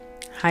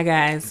Hi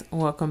guys,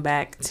 welcome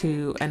back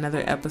to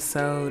another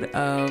episode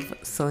of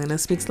Selena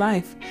Speaks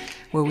Life,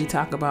 where we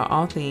talk about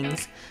all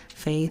things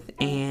faith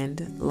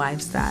and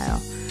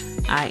lifestyle.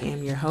 I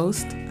am your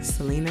host,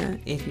 Selena.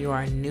 If you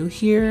are new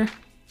here,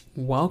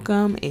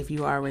 welcome. If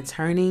you are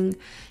returning,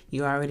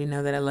 you already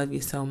know that I love you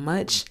so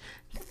much.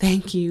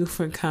 Thank you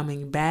for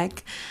coming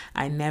back.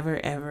 I never,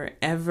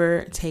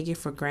 ever take it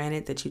for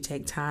granted that you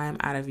take time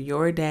out of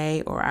your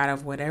day or out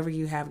of whatever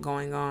you have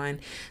going on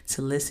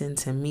to listen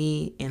to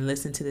me and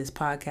listen to this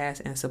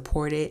podcast and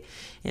support it.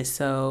 And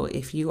so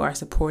if you are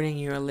supporting,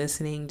 you're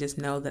listening, just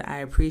know that I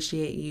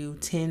appreciate you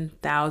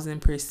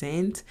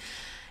 10,000%.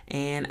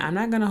 And I'm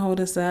not going to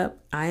hold us up.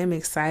 I am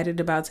excited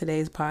about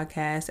today's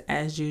podcast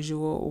as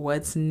usual.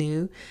 What's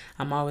new?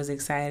 I'm always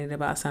excited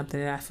about something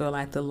that I feel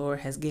like the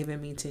Lord has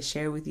given me to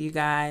share with you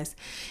guys.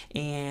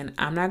 And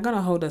I'm not going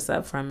to hold us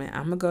up from it.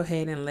 I'm going to go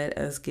ahead and let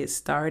us get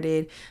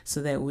started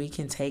so that we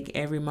can take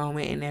every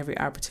moment and every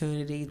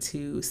opportunity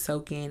to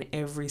soak in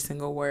every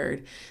single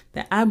word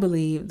that I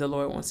believe the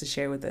Lord wants to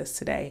share with us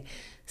today.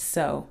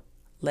 So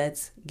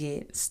let's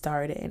get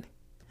started.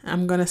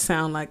 I'm going to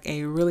sound like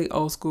a really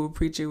old school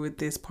preacher with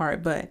this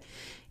part, but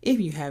if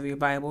you have your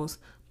Bibles,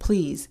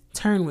 please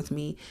turn with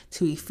me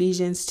to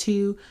Ephesians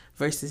 2,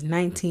 verses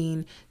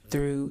 19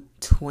 through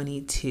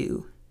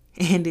 22.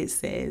 And it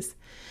says,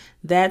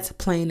 "That's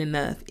plain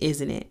enough,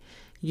 isn't it?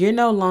 You're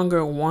no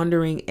longer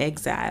wandering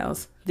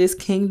exiles. This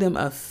kingdom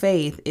of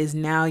faith is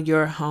now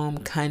your home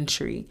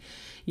country.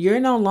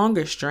 You're no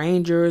longer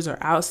strangers or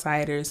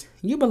outsiders.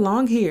 You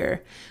belong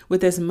here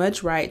with as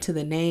much right to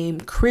the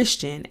name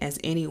Christian as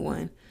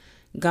anyone.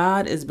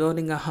 God is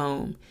building a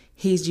home.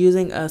 He's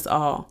using us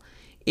all.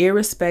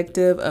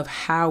 Irrespective of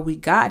how we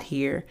got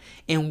here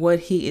and what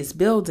he is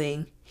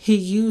building, he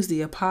used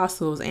the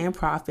apostles and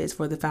prophets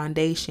for the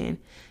foundation.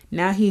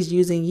 Now he's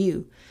using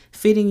you,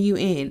 fitting you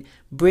in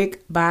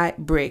brick by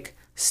brick,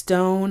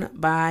 stone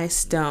by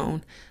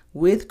stone,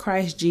 with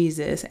Christ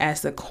Jesus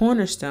as the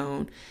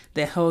cornerstone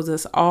that holds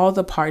us all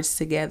the parts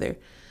together.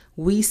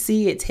 We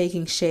see it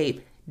taking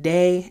shape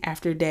day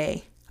after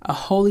day, a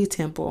holy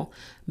temple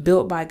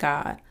built by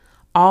God.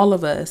 All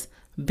of us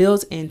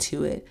built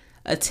into it,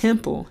 a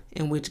temple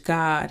in which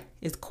God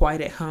is quite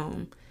at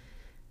home."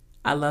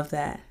 I love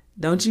that.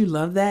 Don't you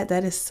love that?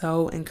 That is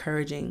so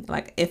encouraging.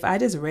 Like if I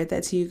just read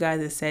that to you guys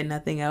and said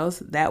nothing else,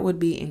 that would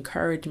be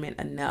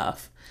encouragement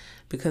enough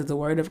because the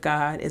word of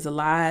God is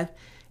alive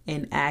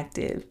and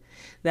active.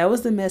 That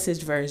was the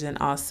Message version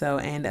also.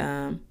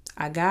 And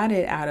I got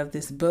it out of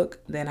this book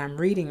that I'm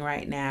reading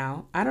right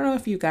now. I don't know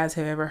if you guys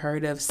have ever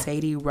heard of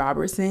Sadie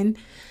Robertson.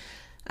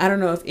 I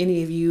don't know if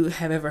any of you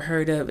have ever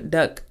heard of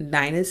Duck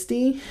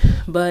Dynasty,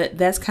 but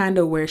that's kind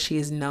of where she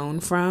is known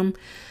from.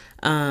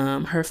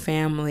 Her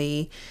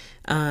family,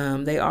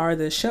 they are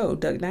the show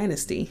Duck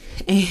Dynasty,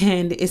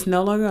 and it's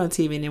no longer on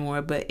TV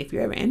anymore. But if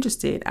you're ever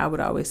interested, I would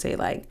always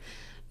say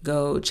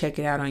go check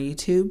it out on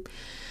YouTube.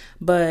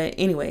 But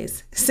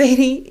anyways,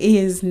 Sadie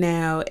is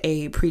now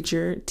a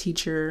preacher,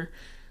 teacher,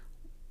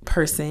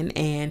 person,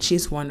 and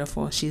she's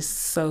wonderful. She's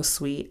so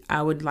sweet.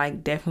 I would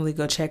definitely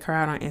go check her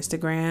out on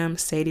Instagram,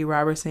 Sadie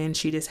Robertson.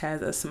 She just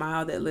has a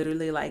smile that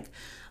literally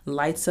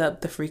lights up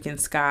the freaking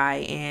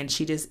sky, and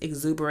she just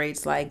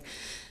exuberates.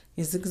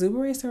 Is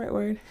exuberance the right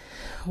word?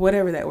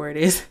 Whatever that word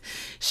is.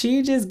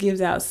 She just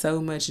gives out so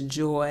much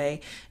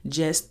joy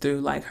just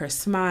through her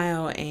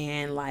smile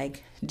and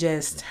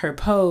just her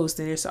post,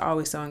 and it's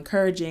always so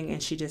encouraging,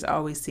 and she just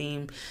always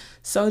seems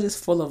so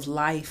just full of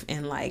life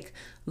and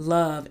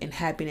love and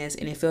happiness,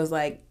 and it feels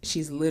like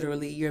she's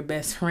literally your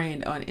best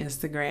friend on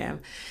Instagram.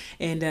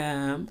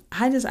 And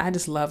I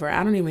just love her.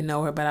 I don't even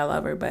know her, but I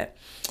love her. But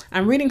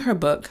I'm reading her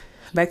book.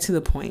 Back to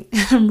the point.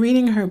 I'm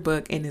reading her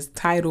book, and it's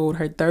titled,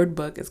 her third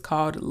book is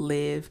called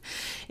Live,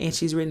 and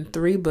she's written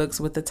 3 books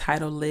with the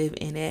title Live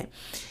in it.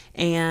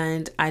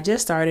 And I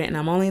just started, and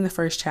I'm only in the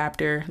first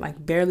chapter,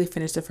 barely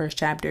finished the first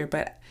chapter,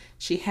 but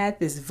she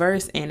had this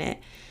verse in it,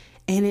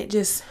 and it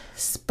just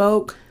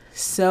spoke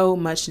so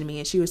much to me.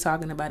 And she was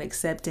talking about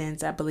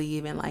acceptance, I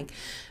believe, and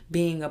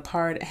being a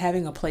part,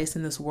 having a place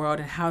in this world,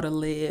 and how to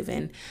live.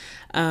 And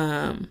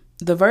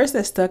the verse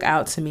that stuck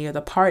out to me, or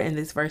the part in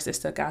this verse that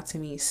stuck out to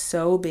me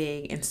so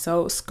big and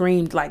so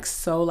screamed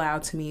so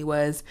loud to me,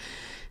 was,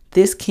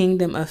 "This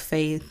kingdom of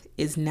faith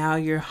is now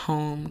your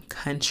home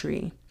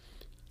country."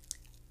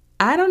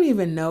 I don't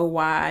even know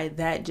why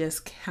that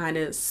just kind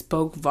of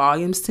spoke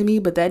volumes to me,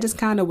 but that just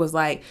kind of was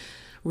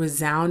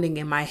resounding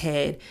in my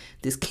head.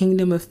 This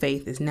kingdom of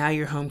faith is now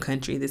your home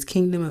country. This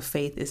kingdom of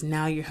faith is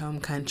now your home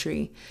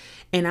country.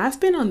 And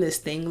I've been on this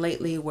thing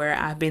lately where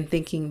I've been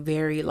thinking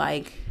very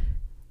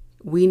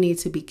we need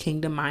to be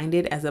kingdom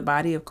minded as a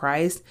body of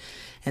Christ,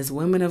 as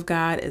women of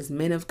God, as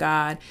men of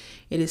God.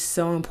 It is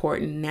so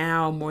important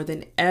now more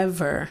than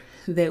ever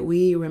that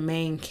we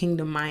remain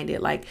kingdom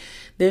minded.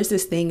 There's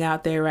this thing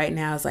out there right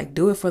now. It's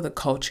do it for the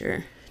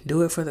culture,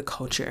 do it for the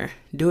culture,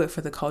 do it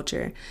for the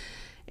culture.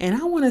 And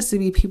I want us to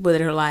be people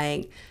that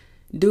are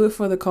do it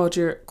for the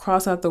culture,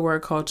 cross out the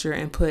word culture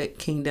and put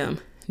kingdom.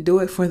 Do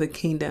it for the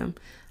kingdom.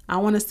 I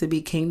want us to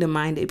be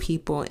kingdom-minded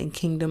people and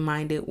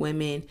kingdom-minded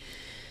women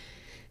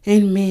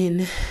and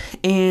men.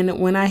 And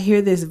when I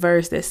hear this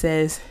verse that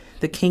says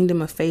the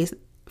kingdom of faith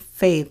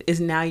is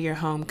now your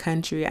home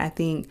country, I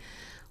think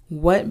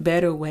what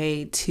better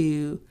way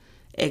to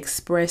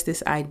express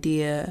this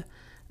idea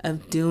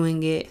of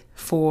doing it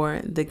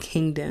for the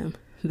kingdom.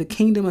 The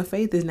kingdom of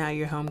faith is now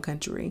your home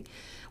country.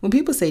 When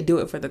people say do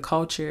it for the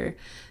culture,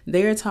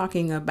 they're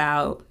talking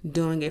about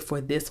doing it for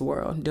this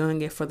world,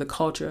 doing it for the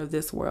culture of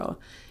this world.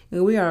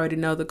 And we already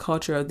know the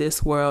culture of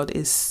this world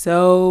is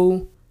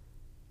so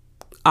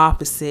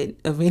opposite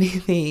of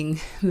anything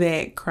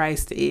that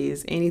Christ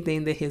is,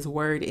 anything that his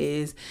word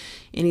is,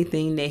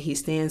 anything that he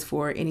stands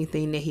for,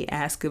 anything that he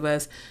asks of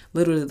us.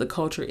 Literally, the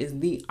culture is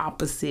the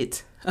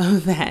opposite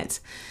of that.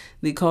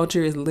 The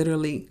culture is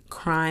literally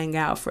crying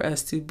out for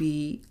us to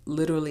be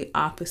literally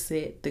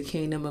opposite the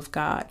kingdom of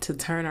God, to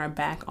turn our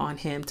back on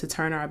him, to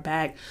turn our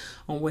back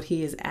on what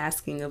he is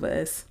asking of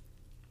us.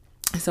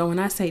 So when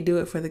I say do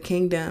it for the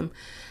kingdom,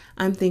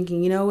 I'm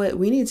thinking, you know what?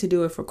 We need to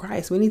do it for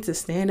Christ. We need to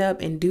stand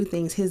up and do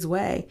things his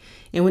way.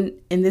 And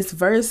this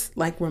verse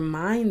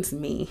reminds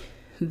me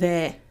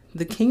that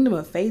the kingdom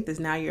of faith is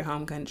now your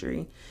home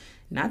country,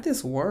 not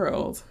this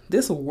world.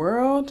 This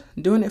world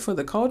doing it for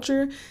the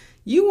culture.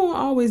 You won't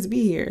always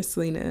be here,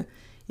 Selena.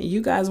 And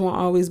you guys won't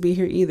always be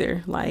here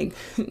either.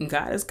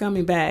 God is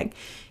coming back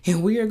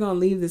and we are going to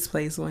leave this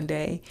place one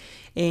day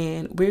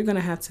and we're going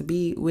to have to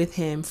be with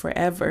him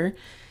forever.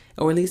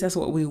 Or at least that's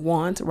what we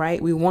want,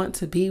 right? We want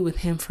to be with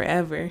him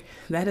forever.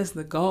 That is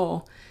the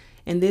goal.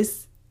 And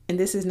this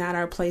is not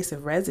our place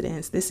of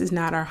residence. This is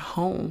not our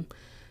home.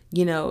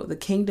 The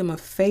kingdom of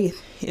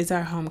faith is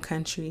our home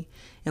country,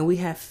 and we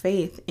have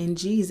faith in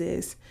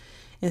Jesus.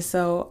 And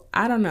so,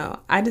 I don't know.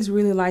 I just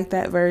really like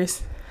that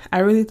verse. I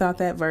really thought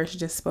that verse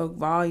just spoke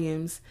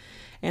volumes.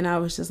 And I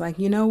was just like,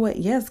 you know what?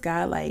 Yes,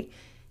 God,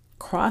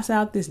 cross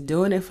out this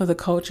doing it for the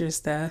culture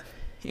stuff,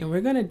 and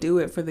we're going to do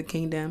it for the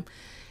kingdom.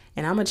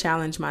 And I'm going to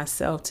challenge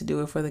myself to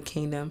do it for the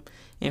kingdom.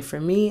 And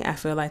for me, I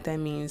feel like that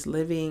means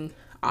living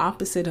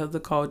opposite of the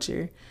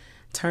culture,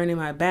 turning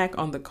my back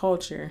on the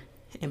culture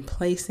and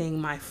placing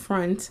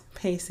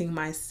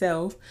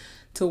myself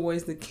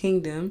towards the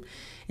kingdom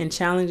and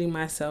challenging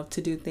myself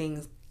to do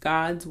things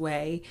God's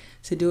way,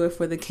 to do it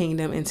for the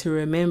kingdom, and to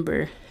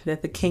remember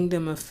that the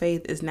kingdom of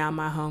faith is now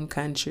my home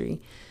country.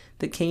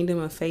 The kingdom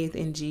of faith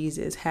in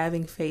Jesus,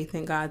 having faith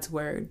in God's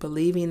word,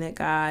 believing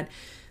that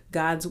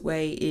God's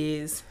way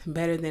is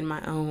better than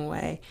my own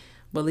way,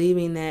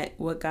 believing that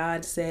what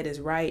God said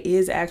is right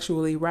is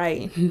actually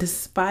right,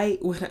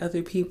 despite what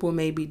other people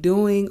may be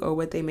doing or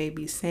what they may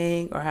be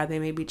saying or how they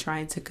may be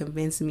trying to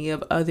convince me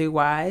of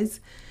otherwise.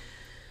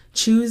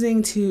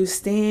 Choosing to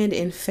stand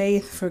in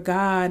faith for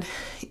God,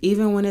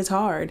 even when it's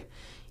hard,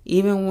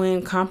 even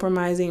when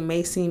compromising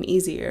may seem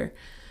easier.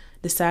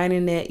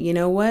 Deciding that, you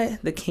know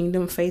what, the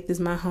kingdom of faith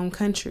is my home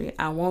country.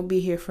 I won't be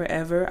here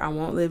forever. I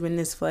won't live in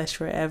this flesh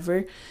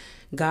forever.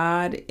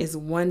 God is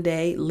one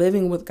day.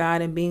 Living with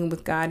God and being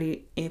with God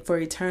for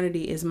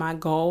eternity is my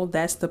goal.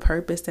 That's the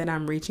purpose that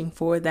I'm reaching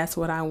for. That's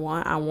what I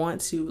want. I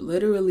want to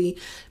literally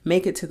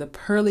make it to the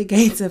pearly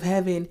gates of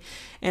heaven.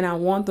 And I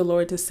want the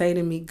Lord to say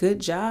to me,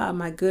 good job,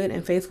 my good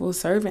and faithful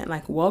servant.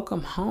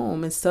 Welcome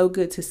home. It's so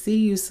good to see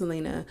you,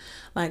 Selena.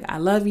 I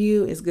love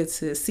you. It's good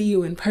to see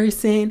you in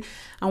person.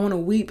 I want to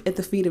weep at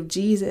the feet of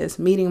Jesus,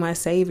 meeting my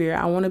Savior.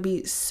 I want to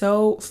be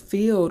so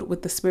filled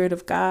with the Spirit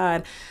of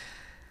God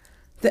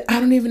that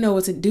I don't even know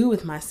what to do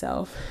with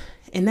myself.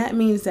 And that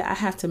means that I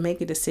have to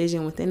make a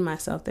decision within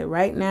myself that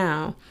right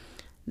now,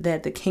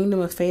 that the kingdom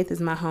of faith is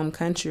my home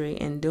country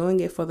and doing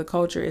it for the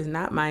culture is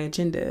not my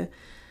agenda.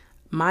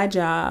 My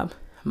job,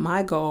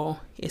 my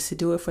goal is to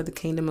do it for the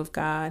kingdom of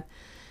God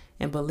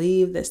and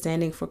believe that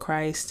standing for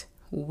Christ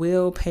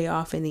will pay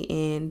off in the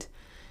end,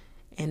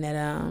 and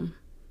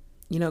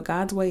that,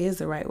 God's way is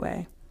the right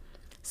way.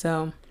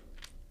 So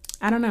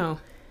I don't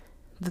know.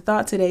 The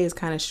thought today is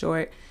kind of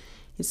short.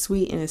 It's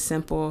sweet and it's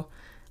simple.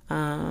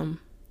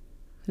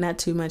 Not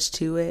too much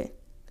to it.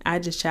 I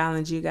just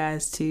challenge you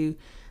guys to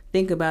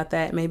think about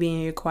that. Maybe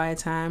in your quiet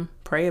time,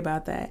 pray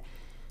about that.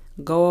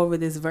 Go over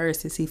this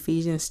verse. It's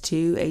Ephesians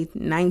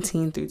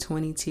 2:19 through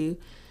 22.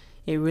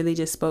 It really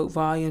just spoke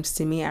volumes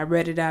to me. I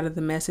read it out of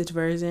the Message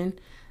version,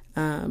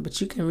 but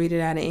you can read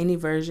it out of any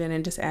version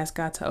and just ask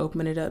God to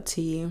open it up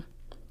to you.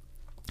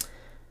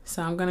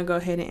 So I'm going to go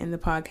ahead and end the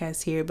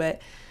podcast here,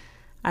 but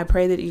I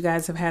pray that you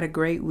guys have had a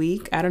great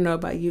week. I don't know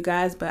about you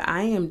guys, but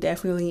I am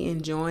definitely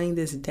enjoying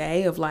this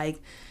day of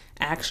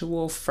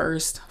actual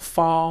first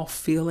fall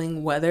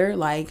feeling weather.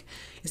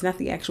 It's not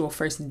the actual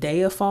first day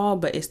of fall,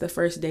 but it's the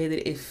first day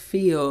that it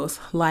feels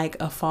like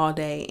a fall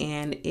day,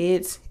 and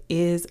it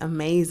is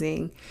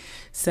amazing.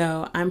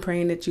 So I'm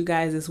praying that you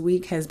guys this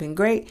week has been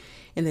great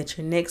and that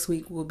your next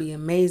week will be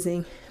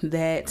amazing,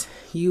 that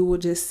you will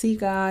just see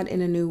God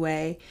in a new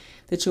way,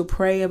 that you'll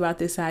pray about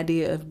this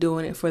idea of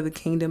doing it for the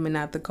kingdom and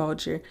not the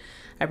culture.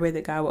 I pray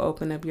that God will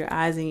open up your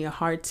eyes and your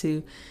heart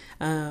to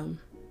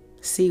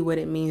see what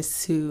it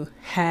means to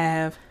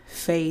have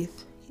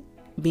faith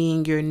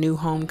being your new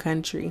home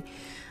country.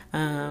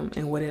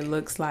 and what it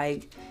looks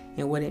like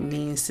and what it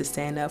means to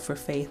stand up for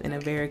faith in a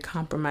very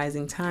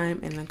compromising time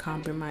in a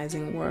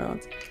compromising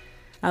world.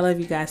 I love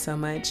you guys so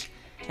much.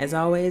 As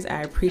always,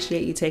 I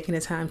appreciate you taking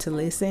the time to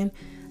listen.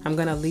 I'm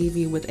going to leave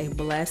you with a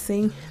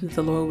blessing that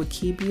the Lord would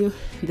keep you,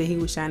 that he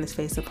would shine his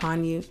face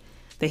upon you,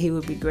 that he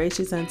would be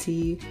gracious unto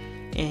you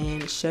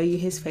and show you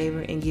his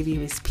favor and give you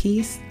his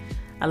peace.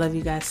 I love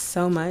you guys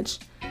so much.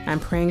 I'm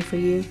praying for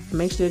you.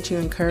 Make sure that you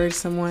encourage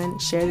someone.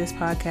 Share this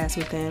podcast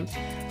with them.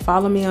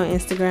 Follow me on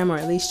Instagram, or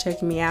at least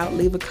check me out.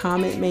 Leave a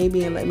comment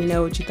maybe and let me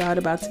know what you thought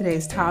about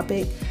today's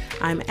topic.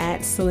 I'm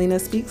at Selena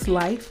Speaks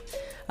Life.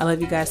 I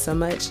love you guys so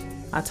much.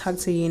 I'll talk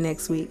to you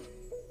next week.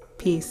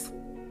 Peace.